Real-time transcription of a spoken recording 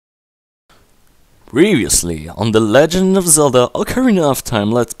Previously on The Legend of Zelda Ocarina of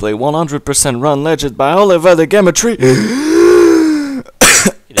Time Let's Play 100% Run Legend by Oliver the Gamma Tree. It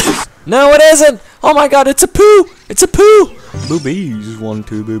is. No, it isn't! Oh my god, it's a poo! It's a poo! Boobies, 1,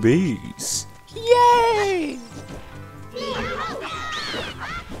 2 boobies. Yay!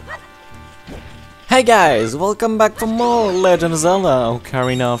 Hey guys, welcome back for more Legend of Zelda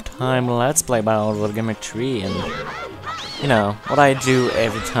Ocarina of Time Let's Play by Oliver the Gamma Tree, and you know, what I do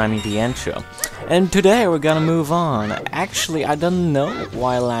every time in the intro. And today we're gonna move on. Actually, I don't know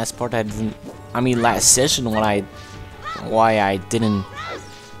why last session why I didn't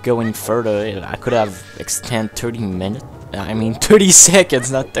go any further. I could have extended 30 minutes. 30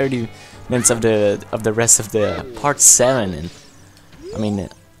 seconds, not 30 minutes of the rest of the part 7. And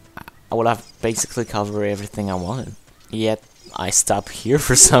I would have basically covered everything I wanted. Yet I stopped here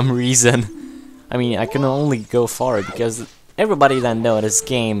for some reason. I can only go far because everybody that knows this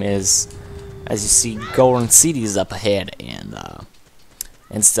game is, as you see, Goron City is up ahead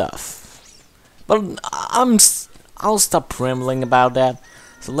and stuff. But I'll stop rambling about that.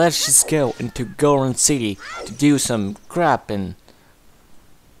 So let's just go into Goron City to do some crap and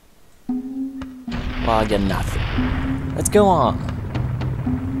well, I get nothing. Let's go on.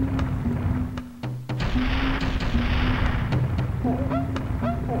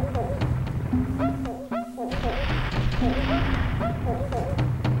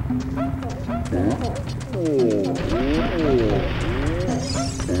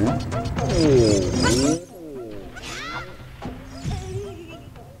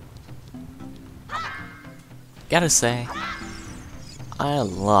 Gotta say, I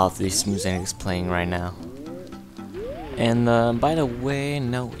love this music is playing right now. And by the way,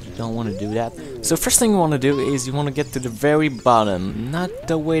 no, you don't want to do that. So first thing you want to do is you want to get to the very bottom. Not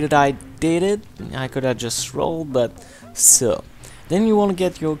the way that I did it. I could have just rolled, but still. Then you want to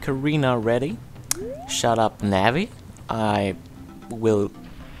get your Ocarina ready. Shut up, Navi. I will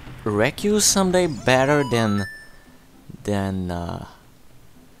wreck you someday better than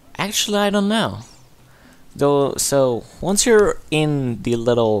actually, I don't know. Though, so once you're in the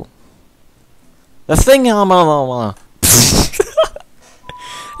little thing that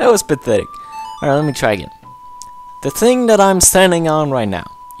was pathetic. Alright, let me try again. The thing that I'm standing on right now.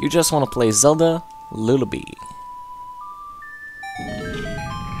 You just want to play Zelda Lullaby.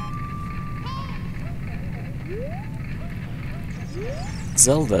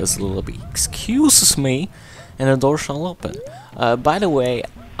 Zelda's Lullaby. Excuse me, and the door shall open. By the way,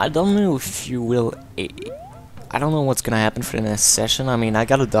 I don't know if you will. I don't know what's gonna happen for the next session. I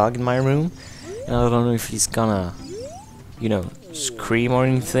got a dog in my room, and I don't know if he's gonna, you know, scream or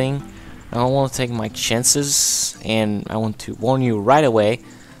anything. I don't want to take my chances, and I want to warn you right away,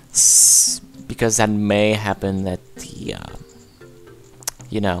 because that may happen at the,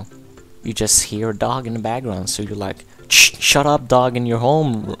 you know, you just hear a dog in the background, so you're like, shut up, dog, in your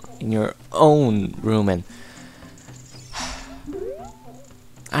own room, and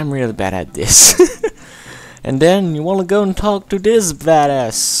I'm really bad at this. And then you want to go and talk to this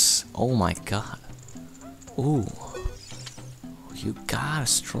badass. Oh my god. Ooh. You got a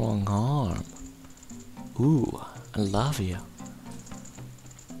strong arm. Ooh, I love you.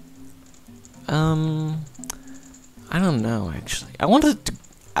 I don't know actually. I wanted to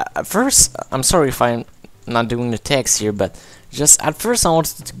at first, I'm sorry if I'm not doing the text here, but just at first I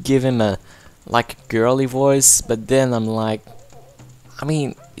wanted to give him a girly voice, but then I'm like,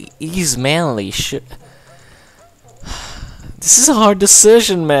 he's manly. This is a hard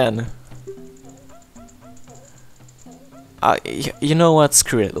decision, man. You know what?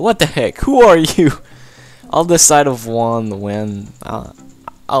 Screw it. What the heck? Who are you? I'll decide of one when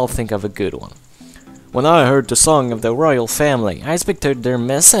I'll think of a good one. When I heard the song of the royal family, I expected their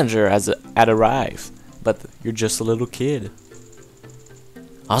messenger had arrived, but you're just a little kid.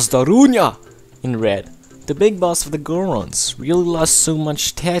 Asdarunya! In red. The big boss of the Gorons really lost so much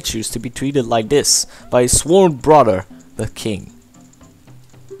statues to be treated like this by his sworn brother, the king.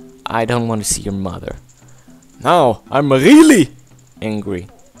 I don't want to see your mother. Now, I'm really angry.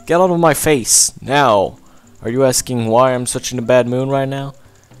 Get out of my face, now. Are you asking why I'm such in a bad mood right now?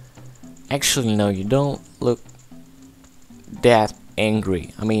 Actually, no, you don't look that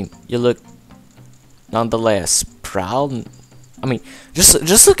angry. You look nonetheless proud.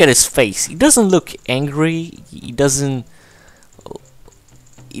 Just look at his face. He doesn't look angry. He doesn't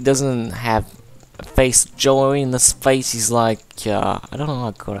have a face of joy in his face. He's like, I don't know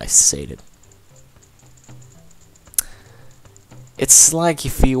how could I say it. It's like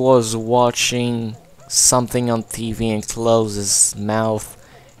if he was watching something on TV and closed his mouth,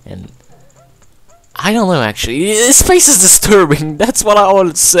 and I don't know actually. His face is disturbing. That's what I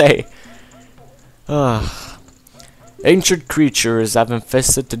want to say. Ancient creatures have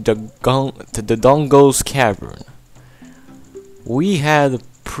infested the Dongo's cavern. We had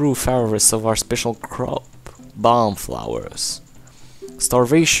proof harvest of our special crop, bomb flowers.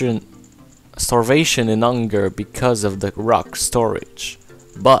 Starvation and hunger because of the rock storage.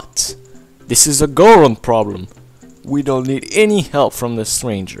 But this is a Goron problem. We don't need any help from the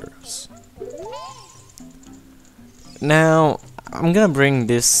strangers. Now, I'm gonna bring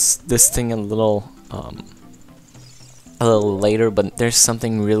this thing a little later, but there's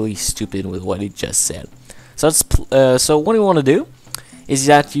something really stupid with what he just said. So so what you want to do is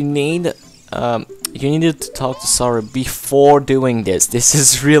that you needed to talk to Sora before doing this. This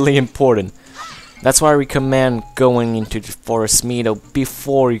is really important. That's why I recommend going into the forest meadow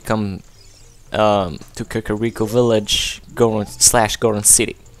before you come to Kakariko Village, Goron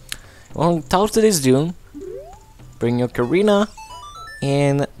City. Well, talk to this dude, bring your Ocarina,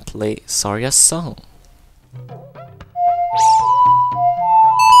 and play Soria's song.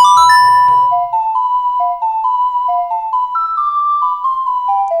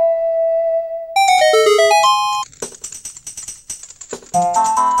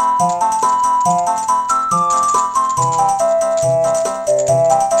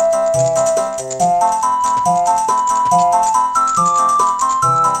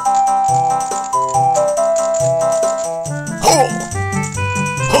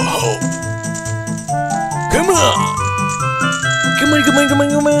 Come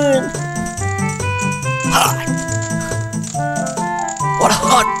on! Hot! What a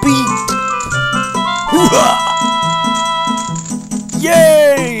hot beat! Hoo-ha!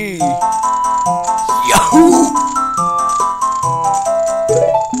 Yay! Yahoo!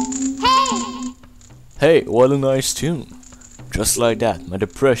 Hey, what a nice tune! Just like that, my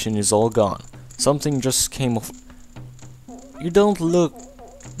depression is all gone. Something just came off. You don't look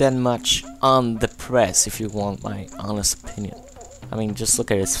that much undepressed, if you want my honest opinion. I mean, just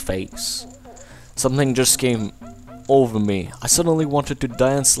look at his face. Something just came over me. I suddenly wanted to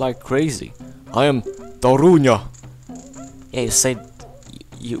dance like crazy. I am Darunya. Yeah,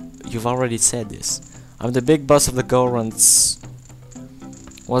 you've already said this. I'm the big boss of the Gorons.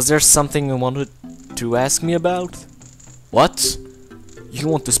 Was there something you wanted to ask me about? What? You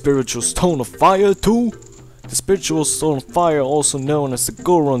want the spiritual stone of fire too? The spiritual stone of fire, also known as the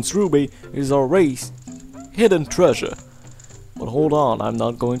Goron's ruby, is our race hidden treasure. But hold on, I'm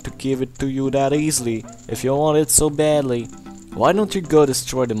not going to give it to you that easily. If you want it so badly, why don't you go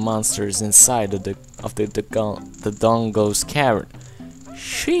destroy the monsters inside of the Dongo's cavern?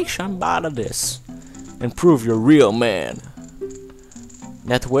 Sheesh, I'm bad at this. And prove you're real man.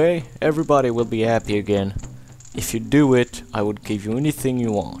 That way, everybody will be happy again. If you do it, I would give you anything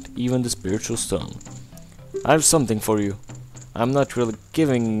you want, even the spiritual stone. I have something for you. I'm not really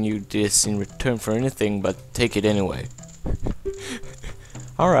giving you this in return for anything, but take it anyway.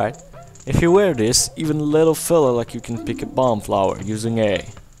 Alright, if you wear this, even a little fella like you can pick a bomb flower using A.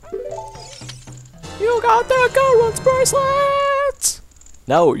 You got the Goron's bracelet!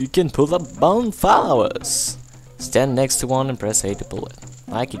 Now you can pull up bomb flowers. Stand next to one and press A to pull it,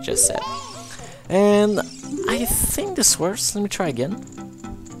 like you just said. And I think this works. Let me try again.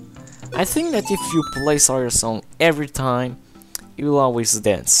 I think that if you play Sawyer song every time, you will always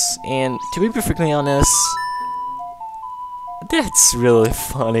dance. And to be perfectly honest, that's really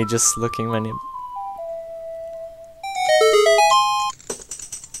funny just looking at him.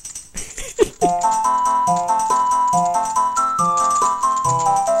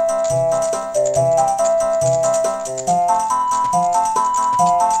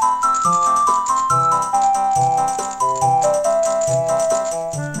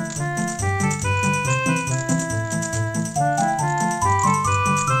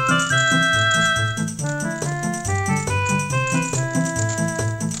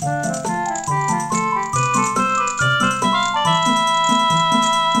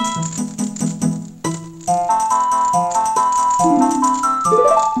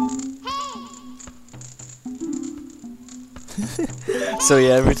 So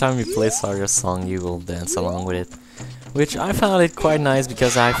yeah, every time you play Sarya's song, you will dance along with it, which I found it quite nice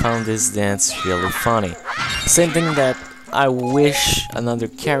because I found this dance really funny. Same thing that I wish another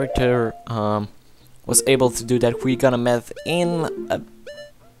character was able to do that we're gonna meet in a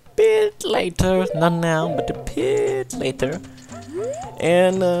bit later, not now, but a bit later.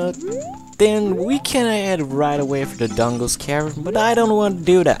 And then we can head right away for the Dongo's cavern, but I don't want to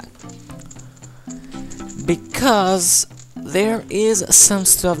do that because there is some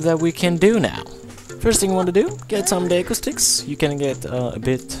stuff that we can do now. First thing you want to do, get some deco sticks. You can get a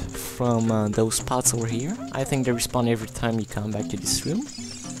bit from those pots over here. I think they respawn every time you come back to this room.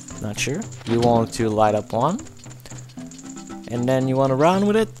 Not sure. You want to light up one, and then you want to run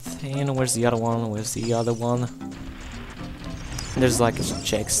with it. And where's the other one? Where's the other one? There's like a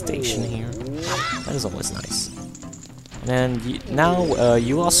check station here. That is always nice. And then now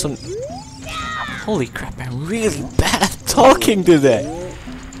you also. Holy crap! I'm really bad at talking today.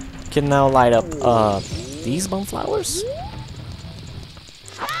 You can now light up these bonflowers,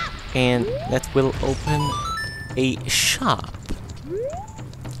 and that will open a shop.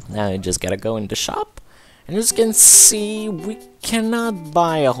 Now you just gotta go in the shop, and as you can see, we cannot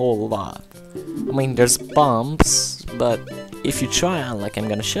buy a whole lot. I mean, there's bombs, but if you try, like I'm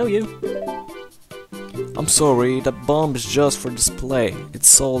gonna show you. I'm sorry, that bomb is just for display. It's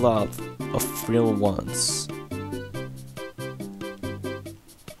sold out of real ones.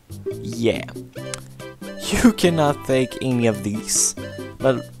 Yeah, you cannot take any of these.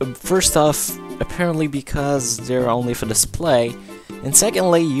 But first off, apparently because they're only for display, and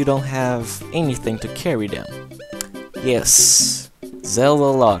secondly, you don't have anything to carry them. Yes, Zelda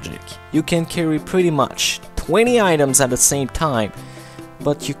logic. You can carry pretty much 20 items at the same time,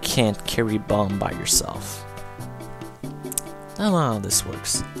 but you can't carry bomb by yourself. I don't know how this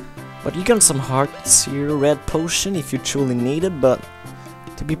works. But you got some hearts here, red potion if you truly need it, but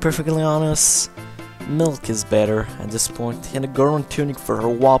to be perfectly honest, milk is better at this point, and a Goron tunic for a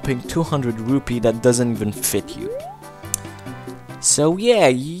whopping 200 rupee that doesn't even fit you. So yeah,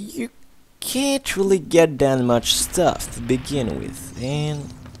 you can't really get that much stuff to begin with,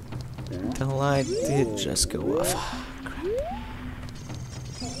 and the light did just go off. Crap.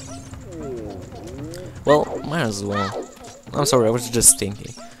 Well, might as well. I'm sorry, I was just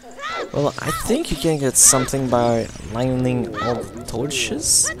thinking. Well, I think you can get something by lighting all the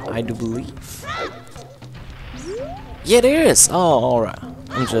torches, I do believe. Yeah, there is. Oh, alright.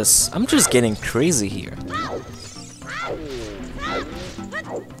 I'm just getting crazy here.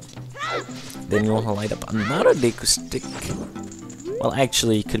 Then you want to light up another deco stick. Well,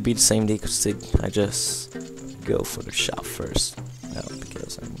 actually, it could be the same deco stick. I just go for the shop first. No,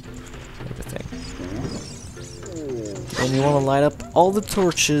 because I'm everything. Then you want to light up all the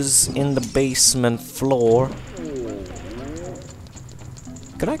torches in the basement floor.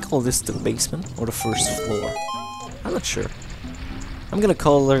 Could I call this the basement or the first floor? I'm not sure. I'm gonna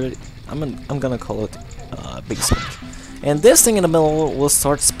call it. I'm gonna call it basement. And this thing in the middle will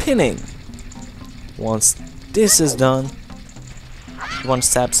start spinning. Once this is done, you want to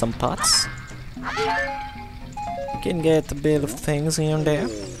stab some pots. You can get a bit of things here and there.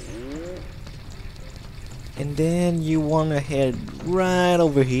 And then you want to head right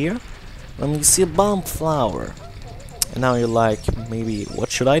over here. Let me see a bomb flower. And now you're like, maybe,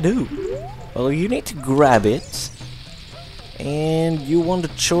 what should I do? Well, you need to grab it. And you want to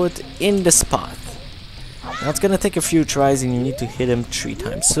throw it in the spot. Now it's gonna take a few tries and you need to hit him 3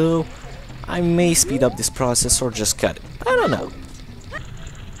 times. So I may speed up this process or just cut it. I don't know.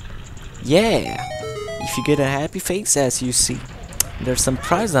 Yeah! If you get a happy face, as you see, there's some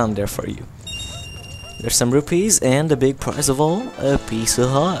prize down there for you. There's some rupees and the big prize of all, a piece of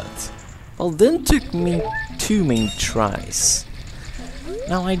heart. Well, then took me 2 main tries.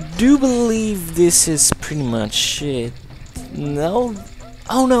 Now I do believe this is pretty much it. No.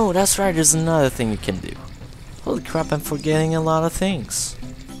 Oh no, that's right, there's another thing you can do. Holy crap, I'm forgetting a lot of things.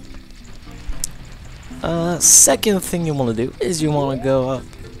 Second thing you want to do is you want to go up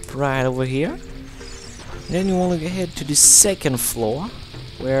right over here. Then you want to head to the second floor,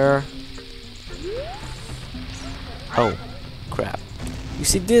 where... Oh, crap. You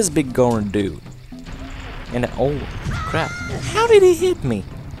see this big Goron dude. And oh, crap. How did he hit me?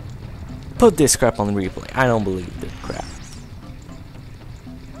 Put this crap on replay. I don't believe this crap.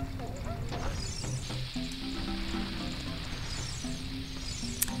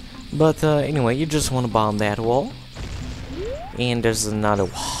 But anyway, you just want to bomb that wall. And there's another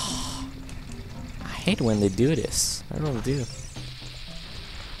wall. I hate when they do this. I really do.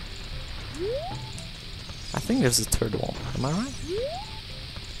 I think there's a third wall. Am I right?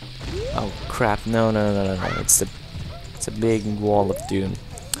 Oh crap! No! It's a big wall of doom.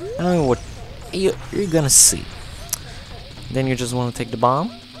 I don't know what you're gonna see. Then you just want to take the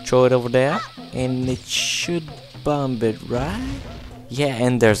bomb, throw it over there, and it should bomb it, right? Yeah,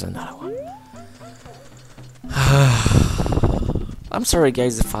 and there's another one. I'm sorry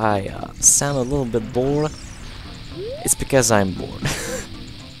guys if I sound a little bit bored. It's because I'm bored.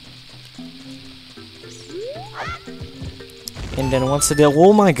 And then once I did,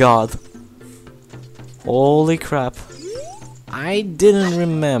 oh my god. Holy crap. I didn't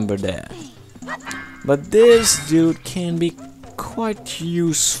remember that. But this dude can be quite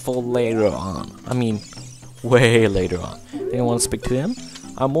useful later on. I mean, way later on. Then you want to speak to him.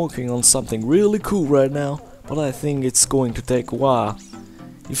 I'm working on something really cool right now, but I think it's going to take a while.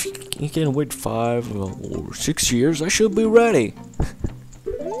 If you can wait 5 or 6 years, I should be ready.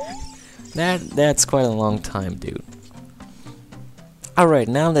 That's quite a long time, dude. Alright,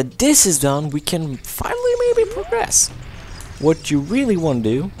 now that this is done, we can finally maybe progress. What you really want to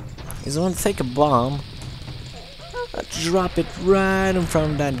do is you want to take a bomb, drop it right in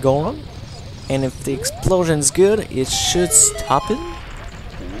front of that Goron, and if the explosion is good, it should stop it.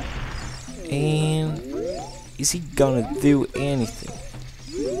 And is he gonna do anything?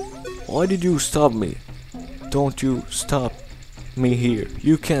 Why did you stop me? Don't you stop me here.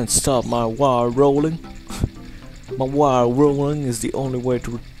 You can't stop my wire rolling. My wire rolling is the only way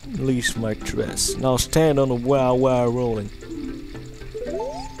to release my dress. Now stand on the wire rolling.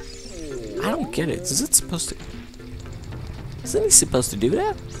 I don't get it. Is it supposed to... Isn't he supposed to do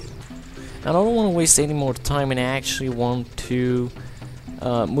that? I don't want to waste any more time, and I actually want to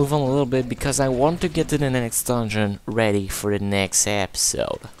move on a little bit because I want to get to the next dungeon ready for the next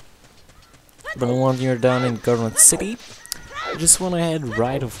episode. But once you're done in Goron City, you just want to head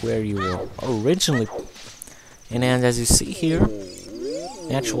right of where you were originally. And as you see here,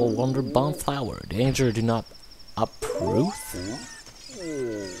 natural wonder bomb flower. Danger do not approve.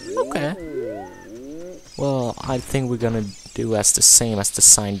 Okay. Well, I think we're gonna do as the same as the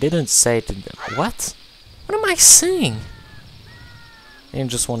sign didn't say to them. What? What am I saying? And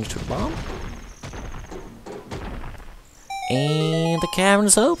just wanted to bomb. And the cavern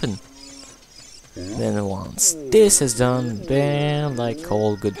is open. Then once this is done, then like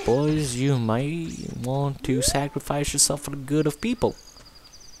all good boys, you might want to sacrifice yourself for the good of people.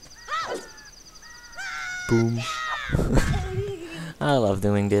 Boom. I love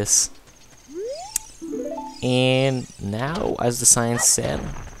doing this. And now, as the sign said,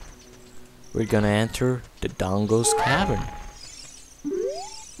 we're gonna enter the Dongo's cavern.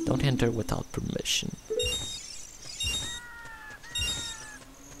 Don't enter without permission.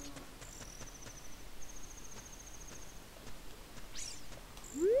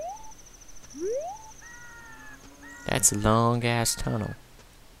 That's a long ass tunnel.